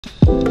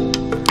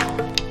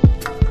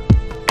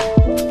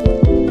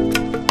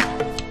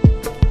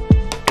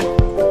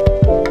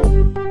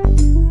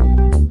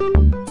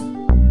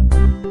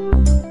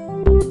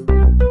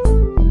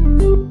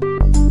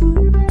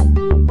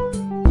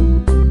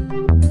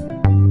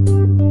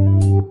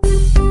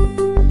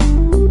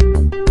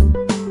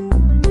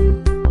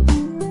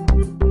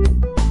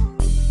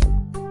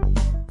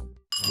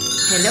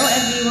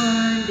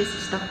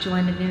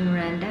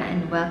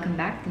And welcome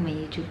back to my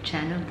YouTube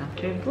channel,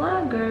 Dr.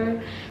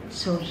 Vlogger.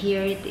 So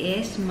here it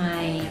is,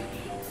 my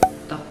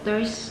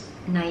doctor's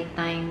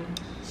nighttime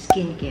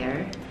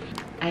skincare.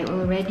 I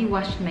already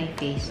washed my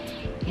face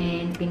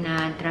and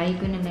pinadry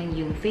ko na lang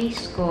yung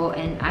face ko,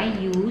 and I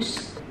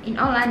use, in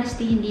all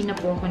honesty, hindi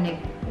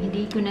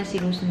ko na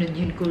sinusunod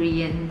yung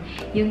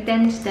yung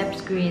 10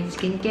 steps Korean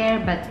skincare,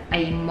 but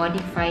I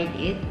modified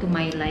it to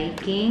my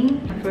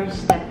liking.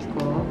 First step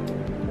ko,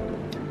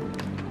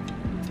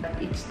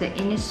 it's the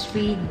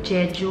Innisfree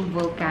Jeju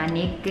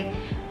Volcanic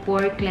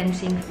Pore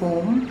Cleansing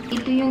Foam.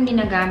 Ito yung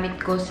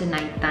ginagamit ko sa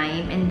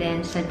nighttime, and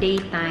then sa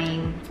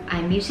daytime,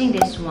 I'm using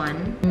this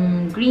one.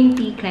 Green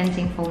Tea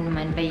Cleansing Foam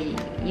naman by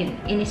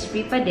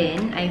Innisfree pa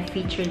din. I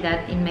featured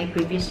that in my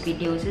previous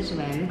videos as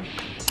well.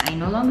 I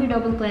no longer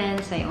double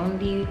cleanse. I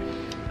only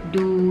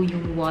do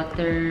yung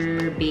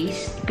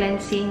water-based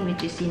cleansing,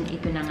 which is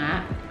ito na nga.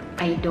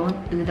 I don't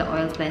do the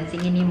oil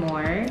cleansing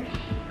anymore.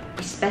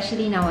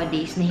 Especially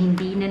nowadays na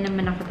hindi na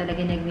naman ako talaga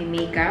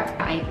nagme-makeup.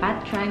 I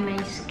pat dry my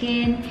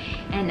skin,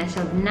 and as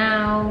of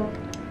now,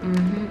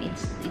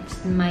 it's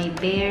my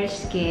bare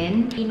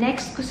skin. The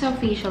next ko sa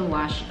facial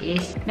wash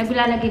is,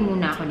 naglalagay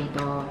muna ako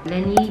nito,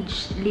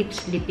 Laneige Lip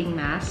Sleeping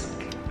Mask.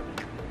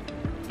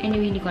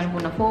 Anyway, hindi ko alam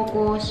kung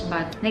na-focus,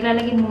 but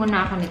naglalagay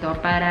muna ako nito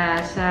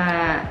para sa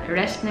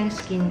rest ng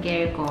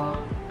skincare ko,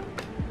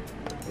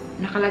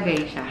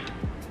 nakalagay siya.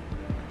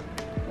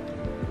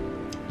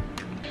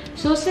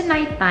 So, sa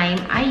nighttime,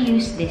 I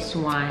use this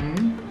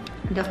one,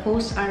 the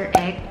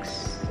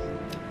COSRX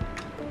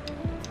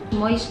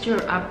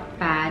Moisture Up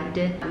Pad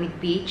with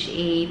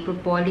BHA,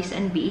 Propolis,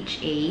 and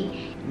BHA.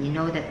 You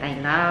know that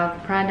I love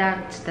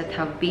products that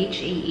have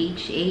BHA,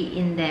 HA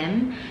in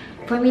them.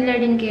 Familiar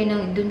din kayo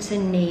dun sa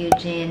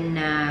Neogen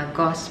na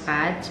gauze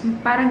pads.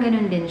 Parang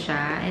ganun din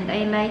siya. And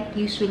I like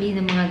usually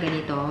ng mga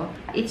ganito.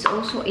 It's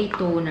also a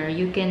toner.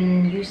 You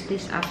can use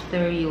this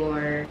after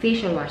your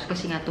facial wash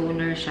kasi nga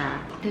toner siya.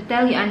 To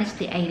tell you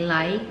honestly, I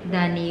like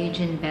the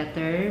Neogen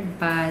better.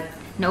 But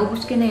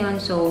naubos ko na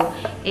yun. So,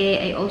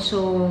 I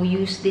also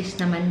use this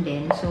naman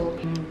din. So,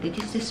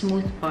 this is the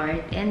smooth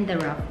part and the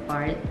rough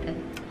part.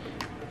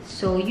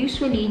 So,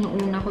 usually,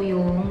 inuuna ko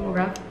yung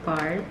rough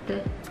part.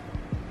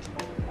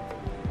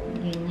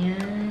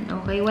 Ganyan.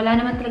 Okay, wala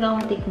naman talaga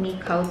akong technique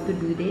how to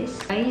do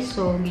this.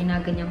 So,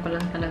 ginaganyan ko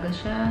lang talaga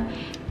siya.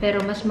 Pero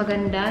mas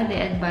maganda, the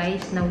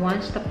advice na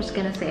once tapos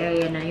ka na sa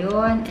area na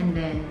yon, and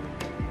then,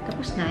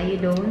 tapos na,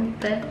 you don't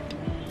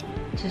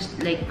just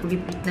like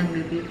repeat ng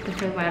repeat.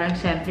 Kasi parang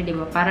syempre, di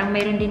ba? Parang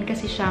mayroon din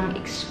kasi siyang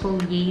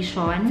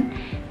exfoliation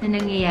na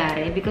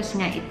nangyayari because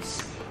nga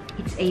it's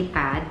a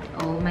pad.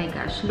 Oh my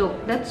gosh. Look,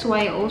 that's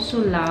why I also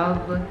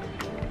love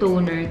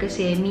toner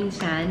kasi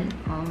minsan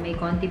may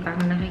konti pa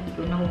akong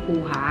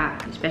nakukuha,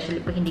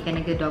 especially pag hindi ka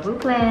nag-double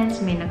cleanse,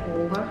 may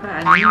nakukuha ka,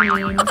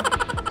 anunin.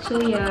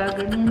 So yeah,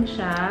 ganyan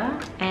siya.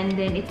 And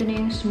then ito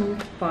na yung smooth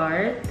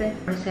part.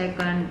 For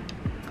second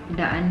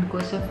daan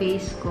ko sa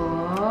face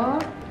ko,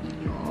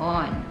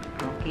 yun.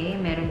 Okay,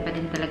 meron pa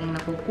din talagang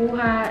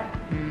nakukuha.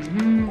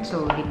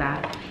 So,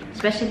 diba?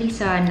 Especially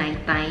sa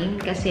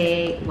nighttime,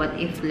 kasi what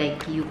if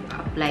like you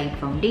applied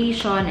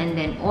foundation and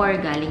then or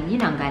galing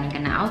ka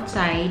na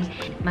outside,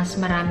 mas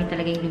marami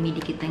talagang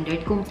lumidikit ng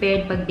dirt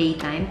compared pag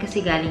daytime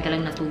kasi galing ka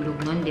lang natulog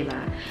nun, diba?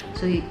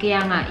 So,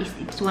 kaya nga,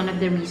 it's one of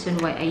the reason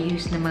why I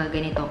use na mga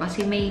ganito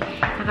kasi may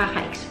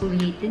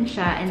nakaka-exfoliate din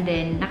siya, and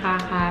then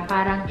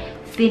parang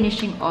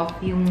finishing off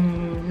yung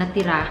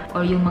natira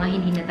or yung mga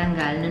hindi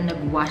natanggal nung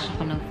nag-wash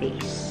ako ng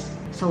face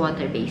sa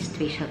water-based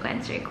facial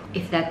cleanser ko.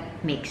 If that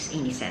makes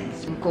any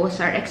sense. Yung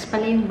COSRX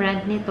pala yung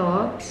brand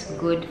nito. It's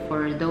good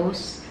for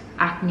those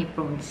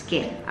acne-prone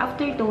skin.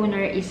 After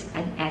toner is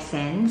an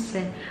essence.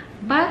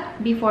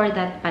 But before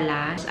that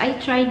pala, I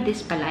tried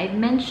this pala. I've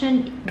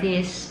mentioned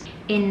this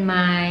in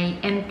my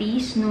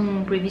empties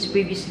nung previous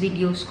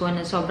videos ko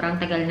na sobrang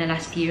tagal na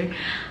last year.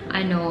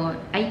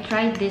 I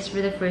tried this for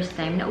the first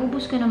time.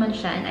 Naubos ko naman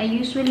siya, and I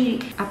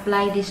usually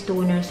apply this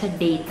toner sa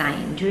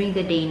daytime. During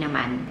the day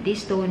naman.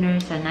 This toner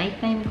sa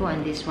nighttime ko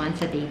and this one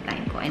sa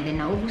daytime ko. And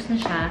then naubos na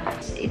siya.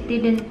 It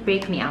didn't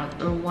break me out,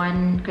 or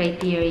one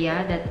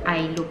criteria that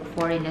I look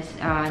for in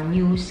a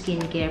new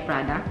skincare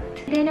product.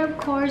 Then of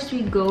course,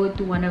 we go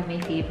to one of my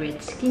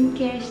favorite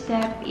skincare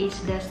step is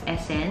the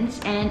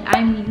essence. And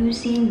I'm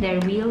using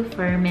the Real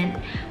Ferment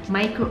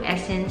Micro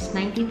Essence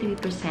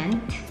 93%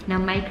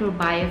 na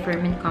Microbiome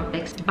Ferment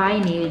Complex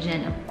by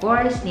Neogen. Of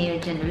course,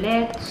 Neogen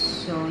ulit.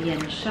 So,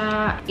 yan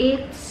siya.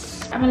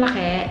 It's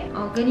malaki.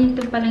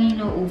 Ganito pa lang yung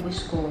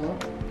nauubos ko.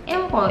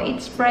 Ewan ko,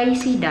 it's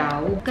pricey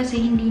daw kasi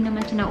hindi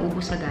naman siya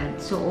naubos agad.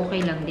 So,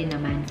 okay lang din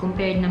naman.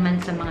 Compared naman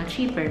sa mga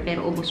cheaper,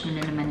 pero ubos mo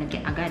na naman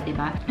agad,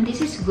 diba? And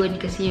this is good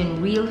kasi yung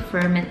Real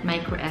Ferment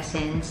Micro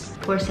Essence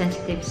for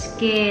sensitive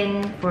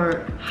skin,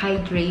 for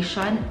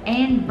hydration,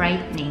 and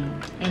brightening.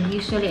 And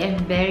usually, I'm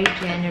very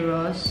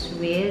generous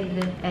with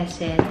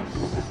essence.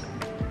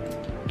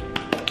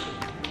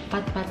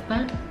 Pat.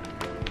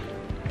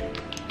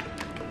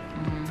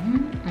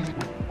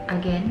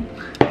 Again,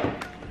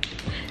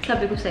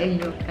 sabi ko sa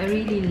inyo, I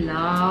really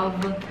love,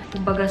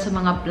 kumbaga sa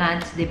mga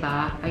plants,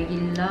 diba? I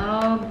really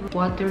love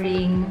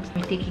watering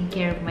or taking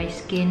care of my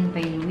skin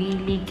by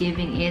really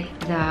giving it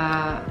the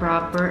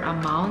proper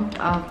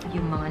amount of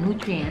yung mga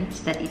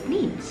nutrients that it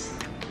needs.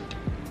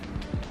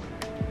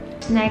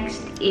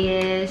 Next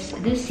is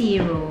the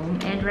serum,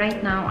 and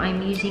right now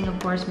I'm using, of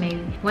course,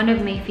 one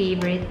of my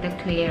favorite, the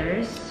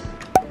Claire's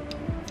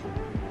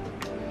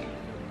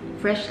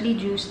freshly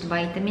juiced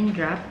vitamin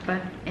drop,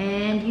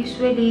 and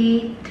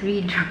usually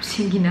 3 drops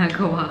yung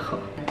ginagawa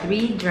ko.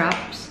 3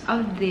 drops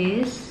of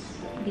this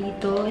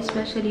dito,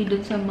 especially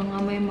dun sa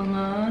may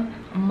mga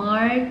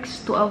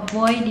marks to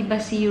avoid,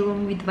 diba,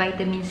 serum with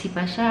vitamin C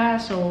pa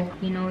siya. So,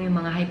 you know, yung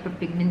mga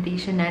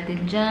hyperpigmentation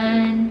natin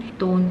dyan,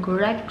 tone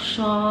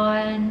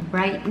correction,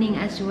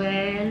 brightening as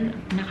well,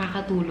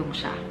 nakakatulong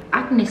siya.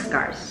 Acne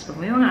scars. So,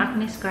 may mga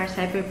acne scars,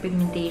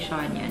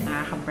 hyperpigmentation, yan,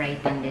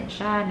 nakaka-brighten din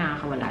siya,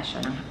 nakakawala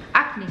siya ng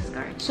acne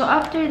scars. So,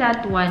 after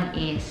that one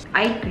is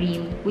eye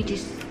cream, which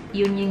is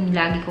yun yung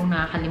lagi kong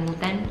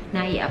nakakalimutan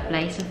na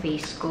i-apply sa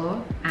face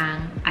ko,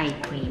 ang eye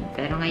cream.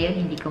 Pero ngayon,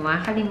 hindi ko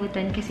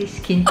makakalimutan kasi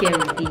skincare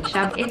routine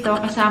siya.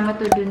 Ito, kasama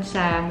to dun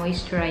sa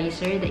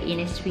moisturizer, the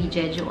Innisfree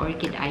Jeju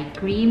Orchid Eye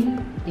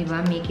Cream.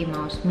 Diba? Mickey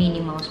Mouse,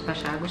 Minnie Mouse pa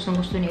siya.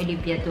 Gustong-gusto ni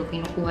Olivia to.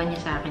 Kinukuha niya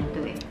sa akin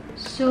to eh.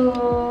 So,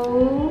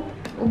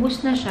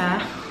 ubos na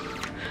siya.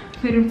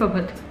 Meron pa ba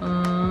to?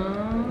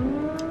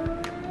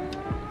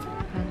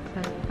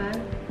 Pat.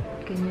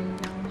 Ganyan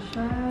lang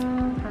siya.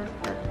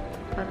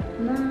 Pat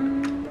lang.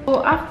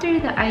 So, after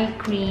the eye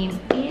cream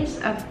is,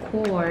 of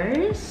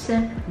course,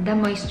 the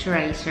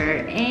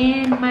moisturizer.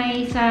 And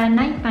sa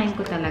nighttime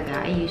ko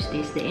talaga, I use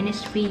this, the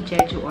Innisfree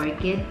Jeju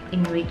Orchid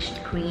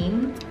Enriched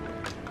Cream.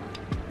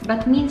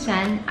 But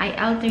minsan, I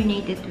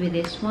alternate it with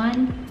this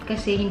one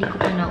kasi hindi ko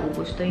pa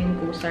naubos to, yung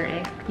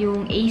COSRX.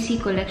 Yung AC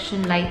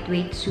Collection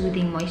Lightweight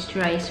Soothing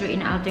Moisturizer,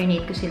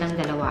 in-alternate ko silang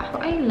dalawa. So,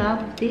 I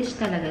love this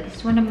talaga. This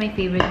is one of my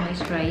favorite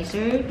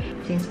moisturizer.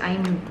 Since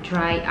I'm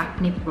dry,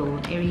 acne prone,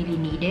 I really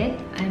need it.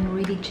 I'm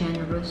really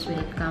generous when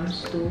it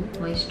comes to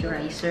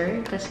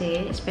moisturizer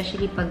kasi,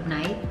 especially pag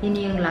night, yun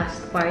yung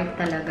last part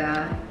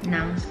talaga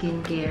ng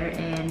skincare,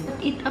 and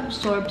it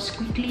absorbs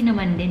quickly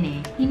naman din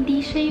eh.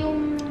 Hindi siya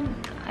yung,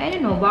 I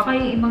don't know, baka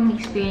yung ibang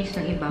experience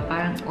ng iba,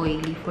 parang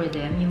oily for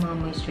them, yung mga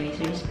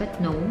moisturizers. But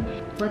no,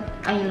 what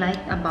I like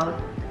about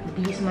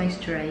these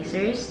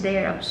moisturizers, they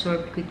are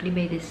absorbed quickly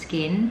by the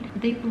skin.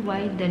 They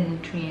provide the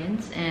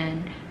nutrients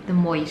and the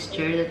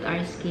moisture that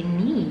our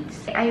skin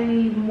needs.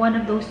 I'm one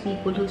of those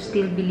people who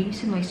still believes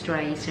in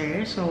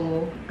moisturizer.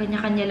 So,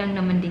 kanya-kanya lang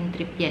naman ding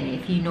trip yan.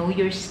 If you know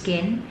your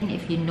skin, and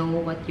if you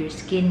know what your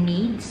skin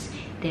needs,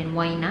 then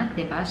why not,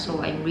 diba? So,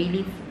 I'm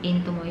really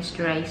into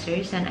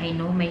moisturizers and I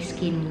know my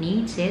skin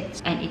needs it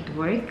and it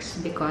works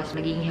because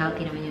naging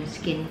healthy naman yung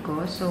skin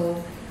ko.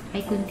 So, I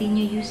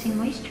continue using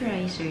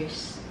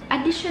moisturizers.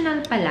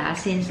 Additional pala,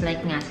 since like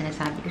nga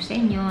sinasabi ko sa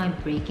inyo, I'm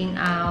breaking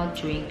out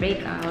during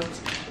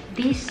breakouts,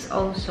 this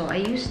also,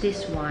 I use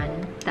this one,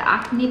 the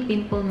Acne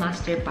Pimple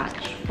Master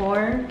Patch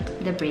for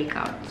the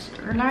breakouts.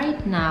 Right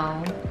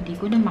now, hindi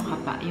ko na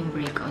makapa yung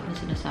breakout na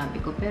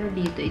sinasabi ko. Pero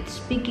dito, it's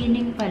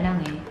beginning pa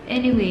lang eh.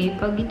 Anyway,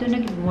 pag ito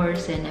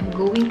nag-worsen, I'm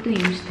going to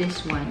use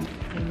this one.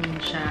 Ganyan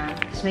siya.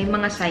 So, may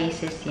mga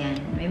sizes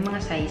yan. May mga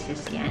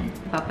sizes yan.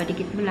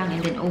 Papadikit mo lang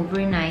and then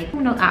overnight,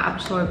 kung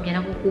nag-a-absorb niya,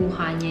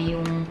 nakukuha niya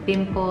yung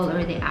pimple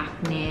or the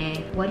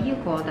acne. What do you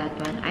call that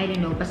one? I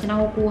don't know. Basta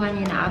nakukuha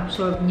niya,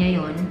 na-absorb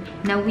niya yon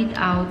na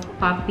without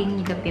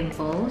popping the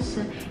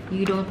pimples.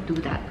 You don't do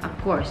that. Of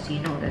course,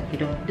 you know that you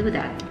don't do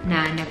that.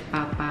 Na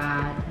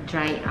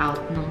nagpapa-dry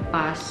out nung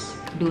pus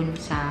dun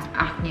sa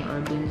acne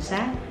or dun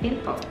sa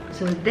pimple.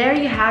 So, there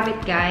you have it,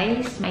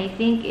 guys. I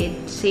think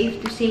it's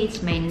safe to say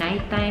it's my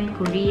nighttime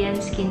Korean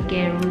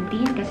skincare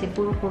routine kasi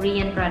puro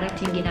Korean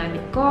products yung ginamit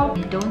ko.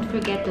 And don't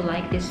forget to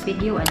like this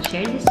video and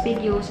share this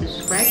video,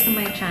 subscribe to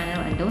my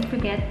channel, and don't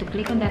forget to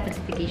click on that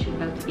notification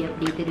bell to be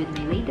updated with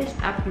my latest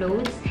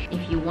uploads.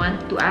 If you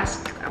want to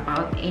ask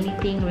about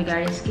anything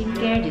regarding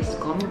skincare, just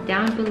comment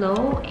down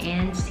below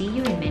and see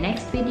you in my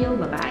next video.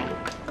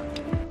 Bye-bye!